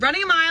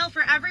running a mile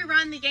for every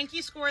run the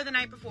Yankees score the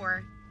night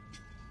before.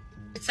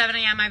 It's 7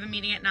 a.m. I have a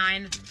meeting at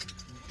 9.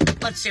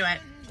 Let's do it.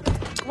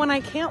 When I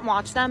can't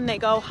watch them, they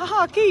go,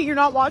 haha, Kate, you're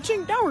not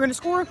watching? Now we're going to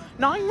score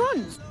 9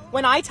 runs.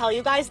 When I tell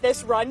you guys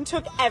this run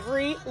took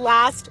every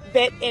last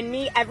bit in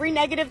me, every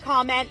negative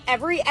comment,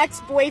 every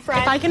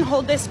ex-boyfriend. If I can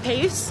hold this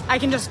pace, I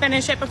can just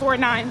finish it before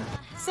 9.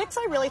 6,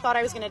 I really thought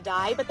I was going to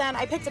die, but then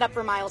I picked it up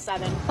for mile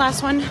 7.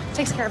 Last one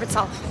takes care of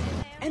itself.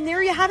 And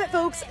there you have it,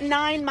 folks.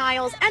 9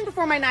 miles. And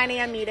before my 9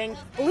 a.m. meeting,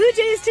 Blue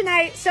Jays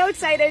tonight. So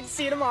excited.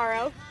 See you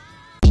tomorrow.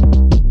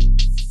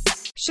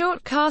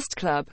 Shortcast Club.